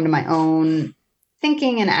space. I come to my own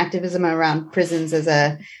thinking and activism around prisons as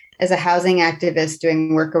a housing activist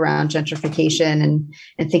doing work around gentrification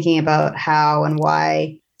and thinking about how and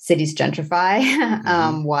why cities gentrify,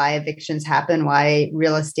 why evictions happen, why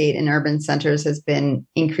real estate in urban centers has been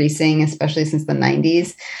increasing, especially since the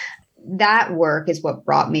 90s. That work is what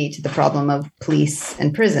brought me to the problem of police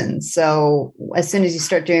and prisons. So as soon as you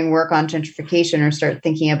start doing work on gentrification or start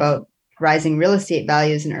thinking about rising real estate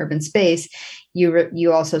values in urban space,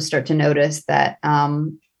 you also start to notice that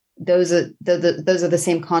those are the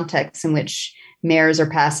same contexts in which mayors are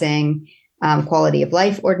passing quality of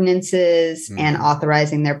life ordinances and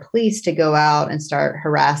authorizing their police to go out and start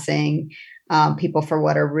harassing people for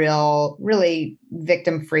what are really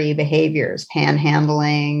victim-free behaviors,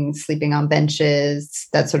 panhandling, sleeping on benches,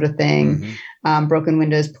 that sort of thing. Broken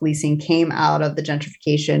windows policing came out of the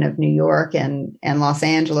gentrification of New York and Los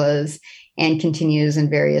Angeles and continues in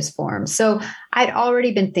various forms. So I'd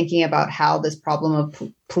already been thinking about how this problem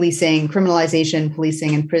of policing, criminalization,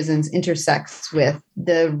 policing in prisons intersects with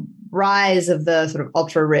the rise of the sort of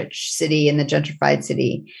ultra-rich city and the gentrified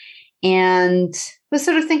city. And was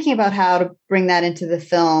sort of thinking about how to bring that into the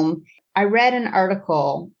film. I read an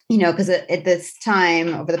article, because at this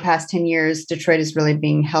time, over the past 10 years, Detroit is really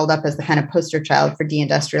being held up as the kind of poster child for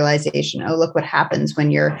deindustrialization. Oh, look what happens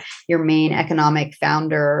when your main economic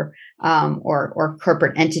founder or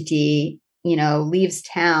corporate entity, leaves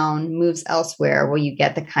town, moves elsewhere. Well, you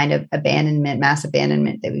get the kind of mass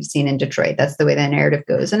abandonment that we've seen in Detroit. That's the way the narrative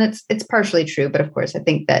goes. And it's partially true. But of course, I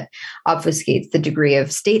think that obfuscates the degree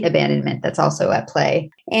of state abandonment that's also at play.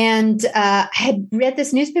 And I had read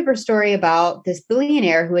this newspaper story about this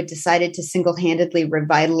billionaire who had decided to single-handedly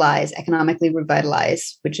economically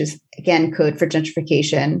revitalize, which is, again, code for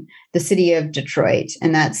gentrification, the city of Detroit.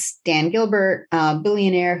 And that's Dan Gilbert, a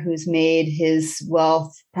billionaire who's made his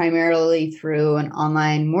wealth primarily through an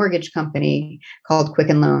online mortgage company called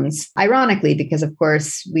Quicken Loans. Ironically, because of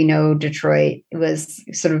course we know Detroit was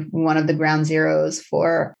sort of one of the ground zeros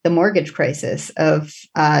for the mortgage crisis of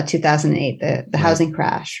 2008, the housing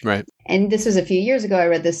crash. Right. And this was a few years ago. I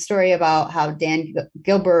read this story about how Dan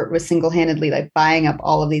Gilbert was single-handedly buying up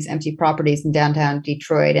all of these empty properties in downtown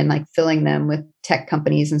Detroit and filling them with tech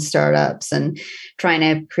companies and startups and trying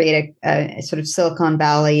to create a sort of Silicon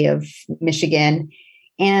Valley of Michigan.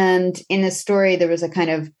 And in the story, there was a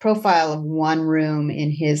kind of profile of one room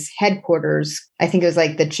in his headquarters. I think it was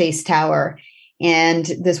the Chase Tower. And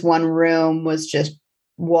this one room was just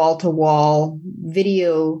wall-to-wall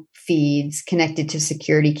video feeds connected to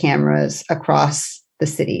security cameras across the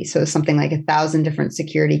city. So something like 1,000 different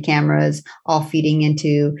security cameras all feeding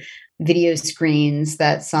into video screens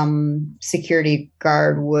that some security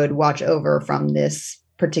guard would watch over from this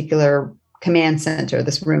particular command center,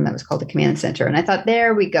 this room that was called the command center. And I thought,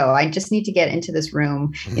 there we go. I just need to get into this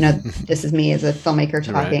room. This is me as a filmmaker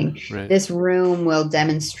talking. Right. This room will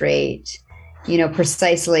demonstrate,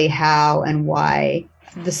 precisely how and why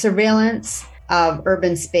the surveillance of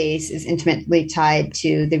urban space is intimately tied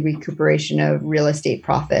to the recuperation of real estate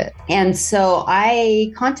profit. And so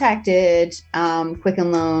I contacted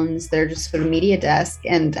Quicken Loans, their just sort of media desk,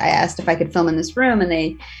 and I asked if I could film in this room, and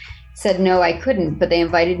they said no, I couldn't, but they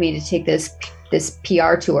invited me to take this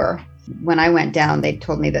PR tour. When I went down, they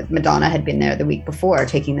told me that Madonna had been there the week before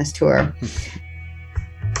taking this tour.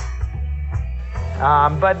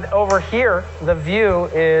 But over here, the view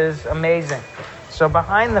is amazing. So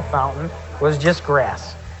behind the fountain was just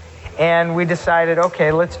grass. And we decided,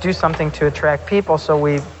 okay, let's do something to attract people. So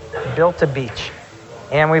we built a beach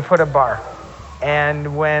and we put a bar.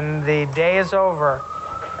 And when the day is over,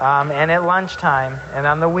 And at lunchtime, and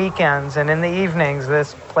on the weekends, and in the evenings,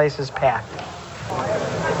 this place is packed.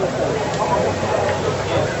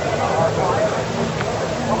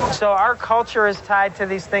 So our culture is tied to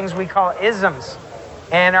these things we call isms.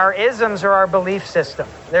 And our isms are our belief system.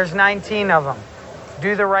 There's 19 of them.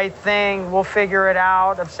 Do the right thing, we'll figure it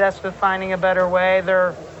out, obsessed with finding a better way.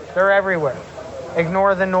 They're everywhere.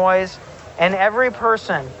 Ignore the noise. And every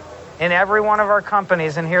person in every one of our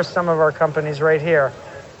companies, and here's some of our companies right here,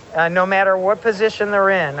 no matter what position they're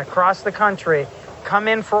in across the country, come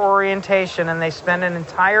in for orientation and they spend an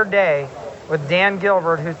entire day with Dan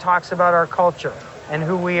Gilbert, who talks about our culture and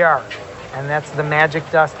who we are. And that's the magic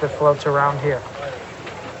dust that floats around here.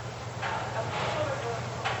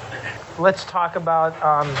 Let's talk about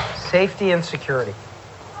safety and security.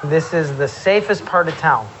 This is the safest part of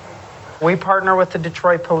town. We partner with the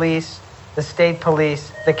Detroit Police, the State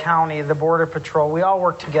Police, the county, the Border Patrol. We all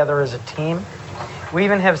work together as a team. We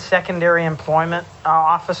even have secondary employment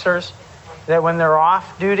officers that when they're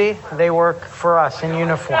off duty, they work for us in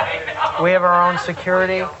uniform. We have our own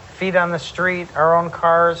security, feet on the street, our own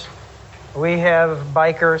cars. We have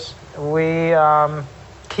bikers. We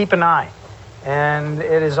keep an eye, and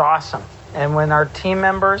it is awesome. And when our team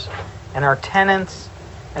members and our tenants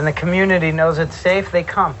and the community knows it's safe, they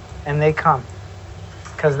come, and they come.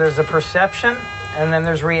 Because there's a perception, and then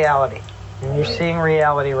there's reality. And you're seeing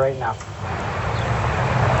reality right now.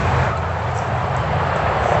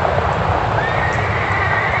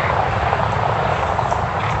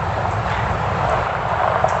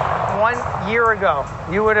 Year ago,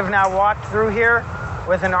 you would have now walked through here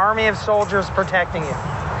with an army of soldiers protecting you.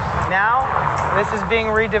 Now, this is being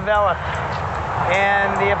redeveloped,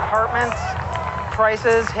 and the apartments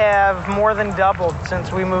prices have more than doubled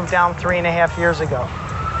since we moved down 3.5 years ago.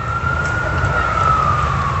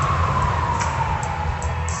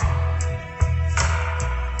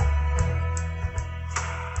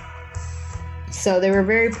 So they were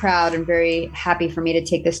very proud and very happy for me to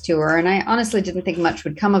take this tour. And I honestly didn't think much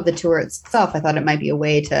would come of the tour itself. I thought it might be a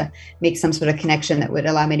way to make some sort of connection that would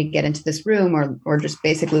allow me to get into this room or just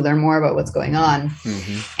basically learn more about what's going on.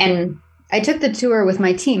 Mm-hmm. And I took the tour with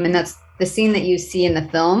my team, and that's the scene that you see in the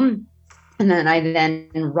film. And then I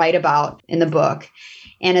write about in the book.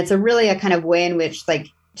 And it's really a kind of way in which, like,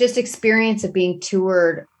 just experience of being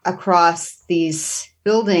toured across these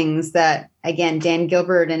buildings that, again, Dan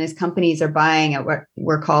Gilbert and his companies are buying at what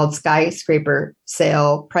were called skyscraper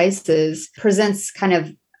sale prices, presents kind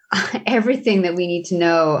of everything that we need to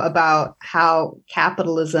know about how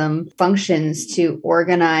capitalism functions to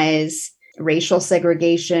organize racial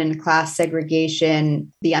segregation, class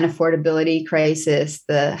segregation, the unaffordability crisis,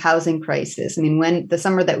 the housing crisis. I mean, when the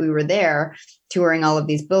summer that we were there touring all of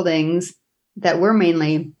these buildings that were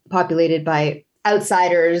mainly populated by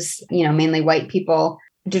outsiders, mainly white people,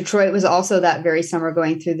 Detroit was also that very summer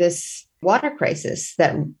going through this water crisis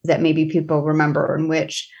that maybe people remember, in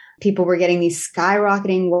which people were getting these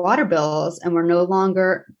skyrocketing water bills and were no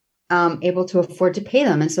longer able to afford to pay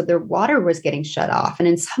them. And so their water was getting shut off. And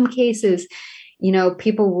in some cases,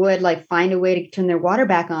 people would find a way to turn their water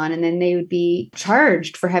back on, and then they would be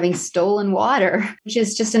charged for having stolen water, which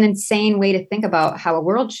is just an insane way to think about how a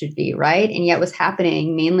world should be, right? And yet was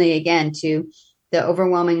happening mainly, again, to the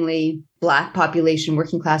overwhelmingly Black population,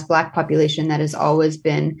 working class Black population that has always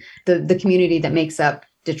been the community that makes up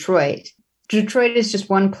Detroit. Detroit is just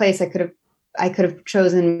one place. I could have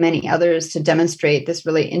chosen many others to demonstrate this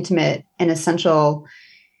really intimate and essential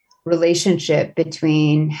relationship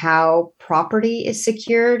between how property is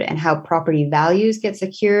secured and how property values get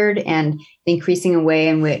secured, and the increasing way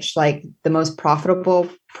in which the most profitable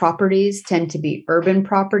properties tend to be urban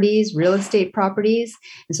properties, real estate properties.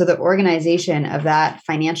 And so the organization of that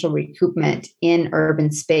financial recoupment in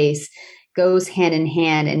urban space goes hand in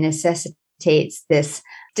hand and necessitates this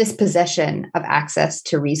dispossession of access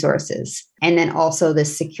to resources. And then also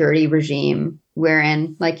this security regime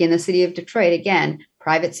wherein, in the city of Detroit, again,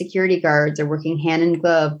 private security guards are working hand in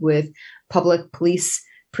glove with public police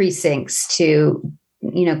precincts to,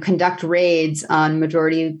 conduct raids on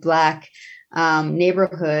majority Black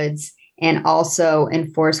neighborhoods, and also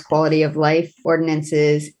enforce quality of life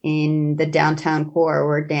ordinances in the downtown core,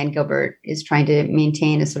 where Dan Gilbert is trying to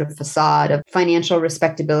maintain a sort of facade of financial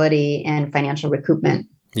respectability and financial recoupment.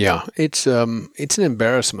 Yeah, it's an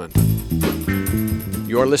embarrassment.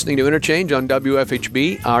 You're listening to Interchange on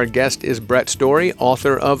WFHB. Our guest is Brett Story,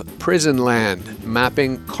 author of Prison Land,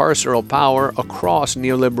 Mapping Carceral Power Across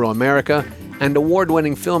Neoliberal America, and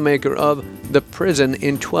award-winning filmmaker of The Prison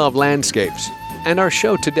in 12 Landscapes. And our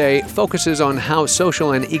show today focuses on how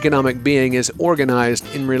social and economic being is organized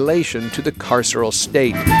in relation to the carceral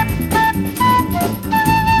state.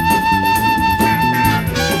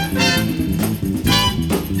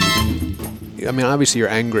 I mean, obviously you're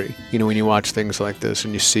angry, when you watch things like this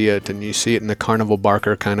and you see it in the Carnival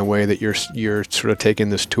Barker kind of way, that you're sort of taking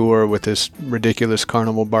this tour with this ridiculous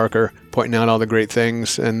Carnival Barker, pointing out all the great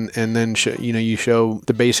things, and then you show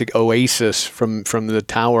the basic oasis from the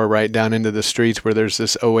tower right down into the streets, where there's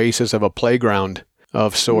this oasis of a playground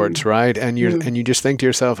of sorts, right? And you just think to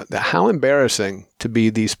yourself, how embarrassing to be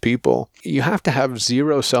these people. You have to have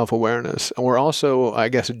zero self-awareness, or also, I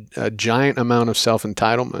guess, a giant amount of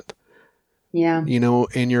self-entitlement. Yeah.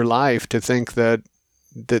 In your life, to think that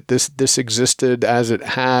this existed as it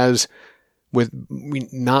has, with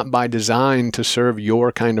not by design to serve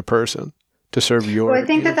your kind of person. To serve your... Well, I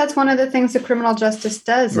think that's one of the things that criminal justice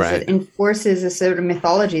does, is right. It enforces a sort of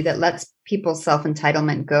mythology that lets people's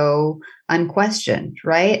self-entitlement go unquestioned,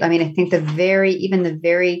 right? I mean, I think even the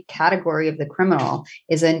very category of the criminal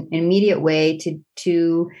is an immediate way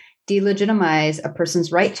to delegitimize a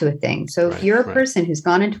person's right to a thing. So if you're a person who's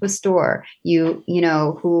gone into a store,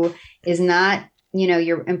 who is not,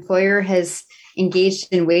 your employer has engaged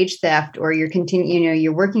in wage theft, or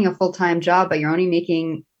you're working a full-time job, but you're only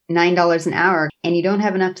making $9 an hour, and you don't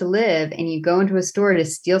have enough to live, and you go into a store to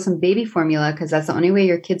steal some baby formula because that's the only way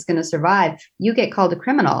your kid's going to survive, you get called a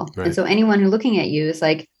criminal. Right. And so anyone who's looking at you is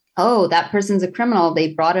like, oh, that person's a criminal.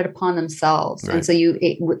 They brought it upon themselves. Right. And so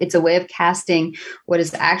it's a way of casting what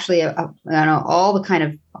is actually all the kind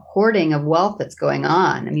of hoarding of wealth that's going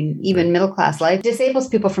on. I mean, even middle class life disables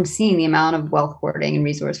people from seeing the amount of wealth hoarding and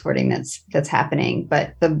resource hoarding that's happening.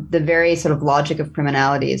 But the very sort of logic of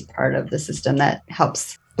criminality is part of the system that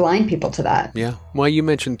helps blind people to that. Yeah. Well, you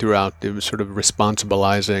mentioned throughout the sort of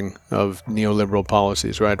responsibilizing of neoliberal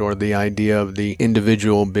policies, right? Or the idea of the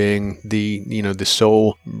individual being the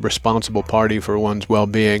sole responsible party for one's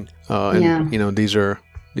well-being. These are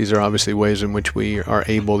obviously ways in which we are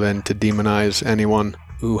able then to demonize anyone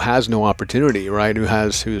who has no opportunity, right?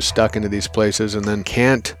 Who's stuck into these places and then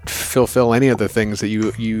can't fulfill any of the things that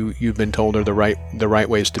you've been told are the right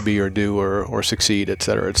ways to be or do or succeed, et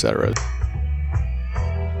cetera, et cetera.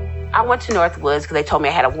 I went to Northwoods because they told me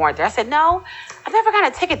I had a warrant there. I said, no, I've never gotten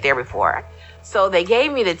a ticket there before. So they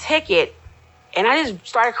gave me the ticket, and I just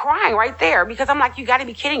started crying right there because I'm like, you got to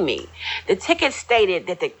be kidding me. The ticket stated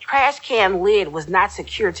that the trash can lid was not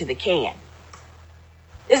secured to the can.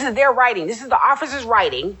 This is their writing. This is the officer's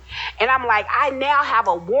writing. And I'm like, I now have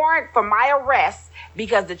a warrant for my arrest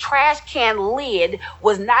because the trash can lid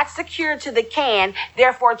was not secured to the can.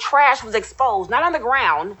 Therefore, trash was exposed, not on the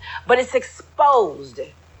ground, but it's exposed.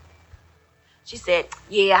 She said,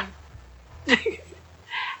 yeah.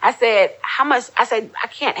 I said, how much? I said, I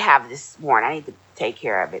can't have this warrant. I need to take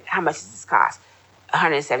care of it. How much does this cost?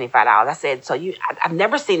 $175. I said, I've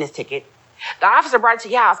never seen this ticket. The officer brought it to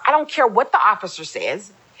your house. I don't care what the officer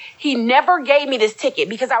says. He never gave me this ticket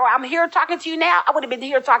because I'm here talking to you now. I would have been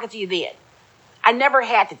here talking to you then. I never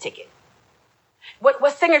had the ticket.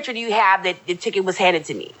 What signature do you have that the ticket was handed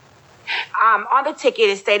to me? On the ticket,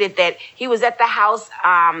 it stated that he was at the house,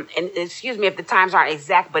 and excuse me if the times aren't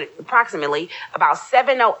exact, but approximately about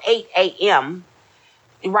 7:08 a.m.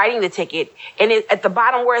 writing the ticket. And at the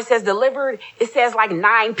bottom where it says delivered, it says like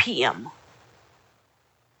 9 p.m.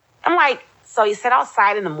 I'm like, so he sat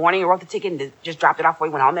outside in the morning and wrote the ticket and just dropped it off before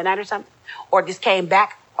he went home that night or something? Or just came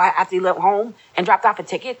back after he left home and dropped off a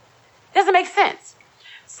ticket? Doesn't make sense.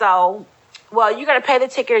 So, well, you're going to pay the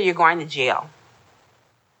ticket or you're going to jail.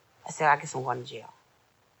 I said, I guess I'm going to jail.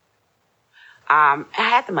 I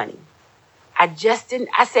had the money. I just didn't.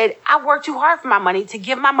 I said, I worked too hard for my money to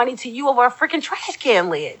give my money to you over a freaking trash can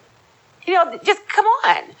lid. Just come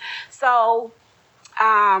on. So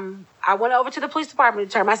I went over to the police department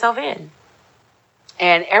to turn myself in.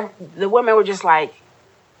 And the women were just like,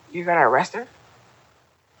 you're going to arrest her?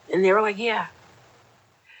 And they were like, yeah.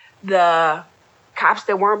 The cops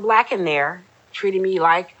that weren't black in there treated me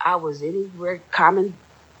like I was any common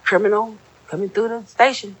criminal coming through the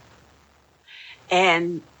station.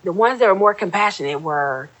 And the ones that were more compassionate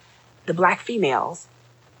were the black females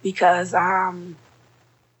because it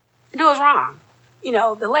was wrong.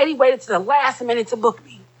 The lady waited to the last minute to book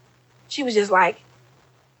me. She was just like,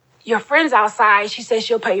 your friend's outside. She said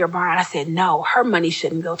she'll pay your bond. I said, no, her money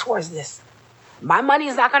shouldn't go towards this. My money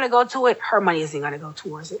is not going to go to it. Her money isn't going to go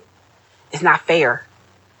towards it. It's not fair.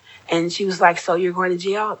 And she was like, so you're going to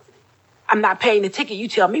jail? I'm not paying the ticket. You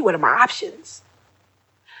tell me what are my options.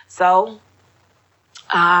 So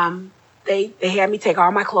they had me take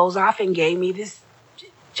all my clothes off and gave me this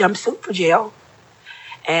jumpsuit for jail.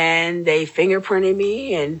 And they fingerprinted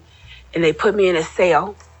me and they put me in a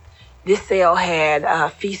cell. This cell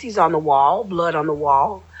had feces on the wall, blood on the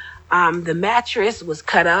wall. The mattress was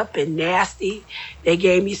cut up and nasty. They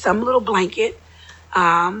gave me some little blanket.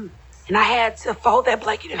 And And I had to fold that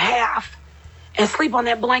blanket in half and sleep on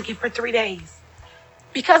that blanket for 3 days.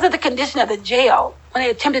 Because of the condition of the jail, when they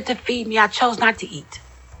attempted to feed me, I chose not to eat.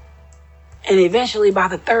 And eventually, by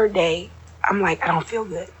the 3rd day, I'm like, I don't feel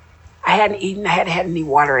good. I hadn't eaten, I hadn't had any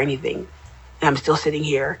water or anything. And I'm still sitting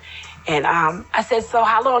here. And I said, so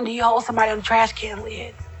how long do you hold somebody on the trash can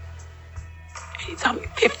lid? And he told me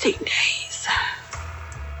 15 days.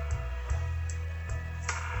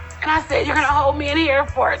 And I said, you're going to hold me in here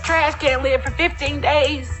for a trash can lid for 15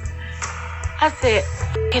 days? I said,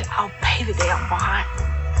 I'll pay the damn bond.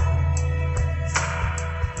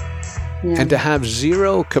 Yeah. And to have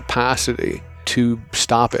zero capacity to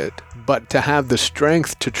stop it, but to have the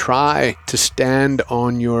strength to try to stand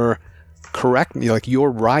on your correct, like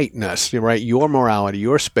your rightness, right? Your morality,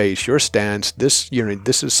 your space, your stance. This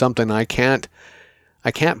is something I can't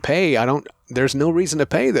pay. There's no reason to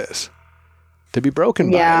pay this, to be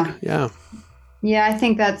broken by it. Yeah. Yeah, I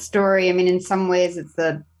think that story, I mean, in some ways it's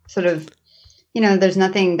the sort of, there's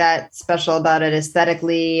nothing that special about it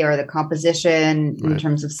aesthetically or the composition in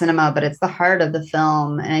terms of cinema, but it's the heart of the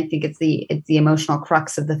film. And I think it's the emotional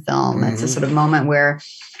crux of the film. Mm-hmm. It's a sort of moment where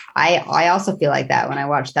I also feel like that when I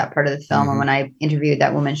watched that part of the film. Mm-hmm. And when I interviewed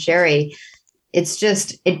that woman, Sherry,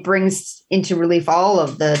 it brings into relief all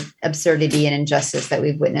of the absurdity and injustice that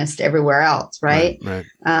we've witnessed everywhere else. Right.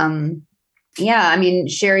 Yeah. I mean,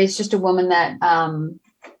 Sherry's just a woman that,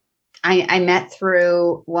 I met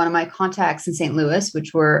through one of my contacts in St. Louis,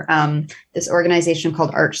 which were this organization called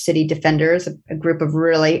Arch City Defenders, a group of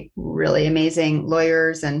really, really amazing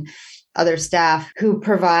lawyers and other staff who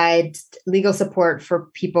provide legal support for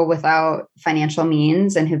people without financial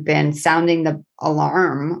means and have been sounding the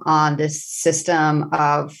alarm on this system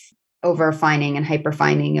of over-fining and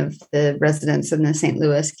hyper-fining of the residents in the St.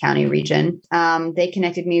 Louis County region. They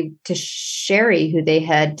connected me to Sherry, who they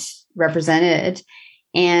had represented.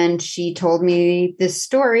 And she told me this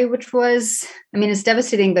story, which was, I mean, it's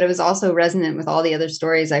devastating, but it was also resonant with all the other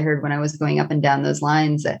stories I heard when I was going up and down those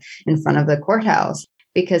lines in front of the courthouse,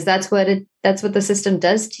 because that's what the system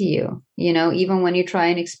does to you. Even when you try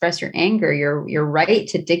and express your anger, your right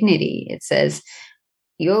to dignity, it says,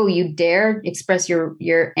 you dare express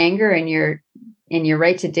your anger and your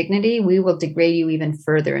right to dignity, we will degrade you even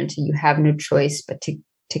further until you have no choice but to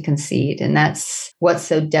concede. And that's what's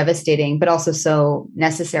so devastating, but also so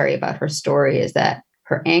necessary about her story, is that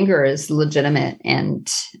her anger is legitimate. And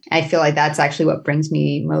I feel like that's actually what brings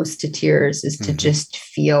me most to tears, is to just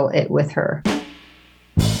feel it with her.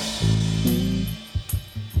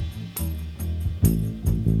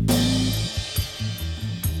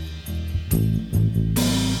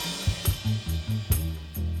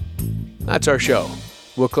 That's our show.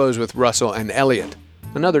 We'll close with Russell and Elliot,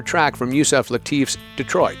 another track from Yusef Lateef's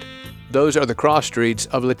Detroit. Those are the cross streets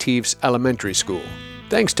of Lateef's elementary school.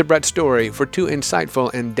 Thanks to Brett Story for 2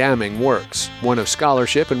 insightful and damning works, one of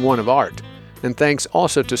scholarship and one of art. And thanks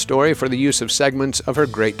also to Story for the use of segments of her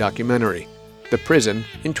great documentary, The Prison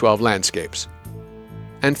in 12 Landscapes.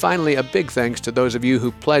 And finally, a big thanks to those of you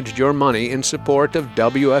who pledged your money in support of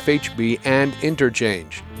WFHB and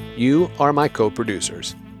Interchange. You are my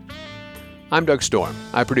co-producers. I'm Doug Storm.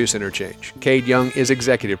 I produce Interchange. Cade Young is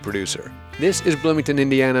executive producer. This is Bloomington,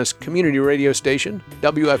 Indiana's community radio station,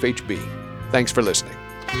 WFHB. Thanks for listening.